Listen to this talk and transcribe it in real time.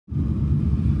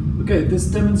Okay, this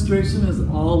demonstration is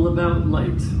all about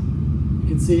light. You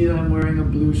can see I'm wearing a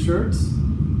blue shirt.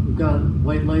 We've got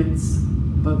white lights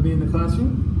above me in the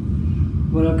classroom.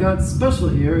 What I've got special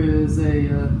here is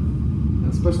a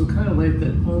special kind of light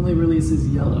that only releases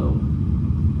yellow.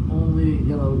 Only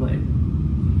yellow light.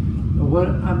 Now what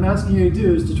I'm asking you to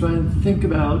do is to try and think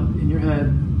about in your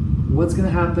head what's going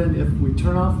to happen if we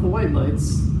turn off the white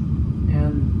lights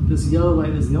and this yellow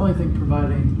light is the only thing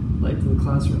providing light to the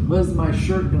classroom. What is my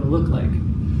shirt going to look like?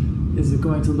 Is it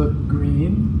going to look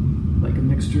green, like a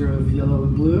mixture of yellow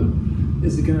and blue?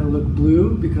 Is it going to look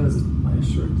blue because my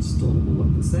shirt still will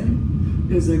look the same?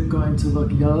 Is it going to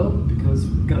look yellow because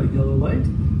we've got a yellow light?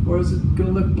 Or is it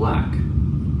going to look black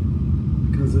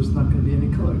because there's not going to be any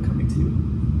color coming to you?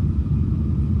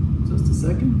 Just a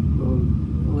second, we'll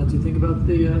let you think about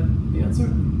the answer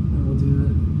and we'll do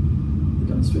the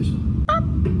demonstration.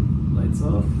 Lights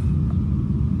off.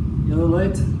 Yellow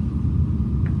light.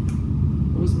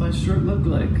 What does my shirt look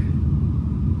like?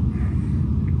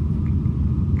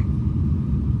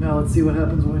 Now let's see what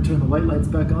happens when we turn the white lights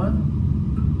back on.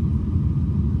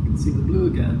 You can see the blue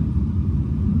again.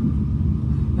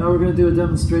 Now we're going to do a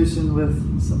demonstration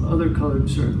with some other colored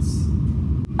shirts.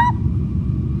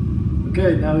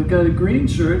 Okay, now we've got a green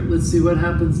shirt. Let's see what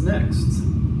happens next.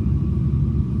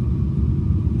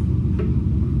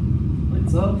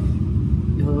 Lights off.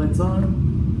 Yellow lights on.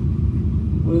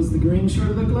 What does the green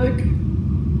shirt look like?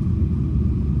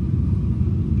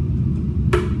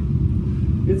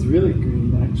 It's really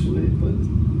green actually, but...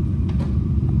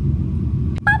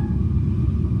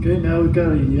 Okay, now we've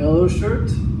got a yellow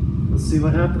shirt. Let's see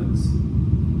what happens.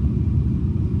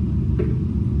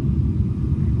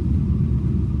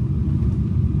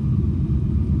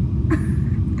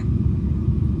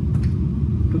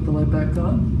 Put the light back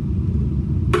on.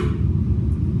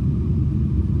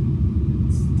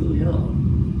 It's still yellow.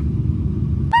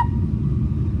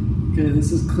 Okay,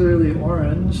 this is clearly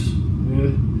orange.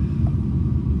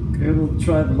 Okay, we'll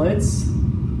try the lights.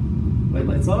 White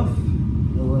lights off,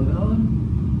 yellow light on.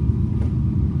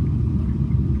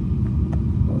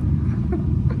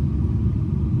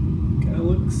 Kind of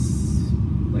looks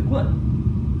like what?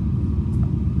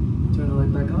 Turn the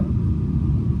light back on.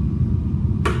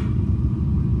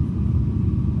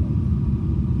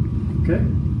 Okay,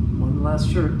 one last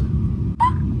shirt.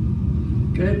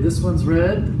 Okay, this one's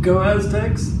red. Go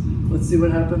Aztecs! Let's see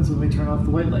what happens when we turn off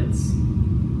the white lights.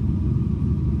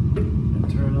 And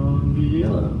turn on the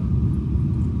yellow.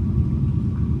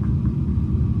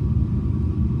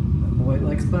 And the white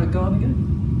lights back on again.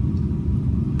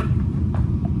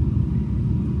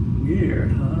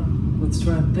 Weird, huh? Let's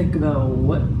try and think about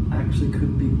what actually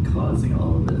could be causing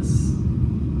all of this.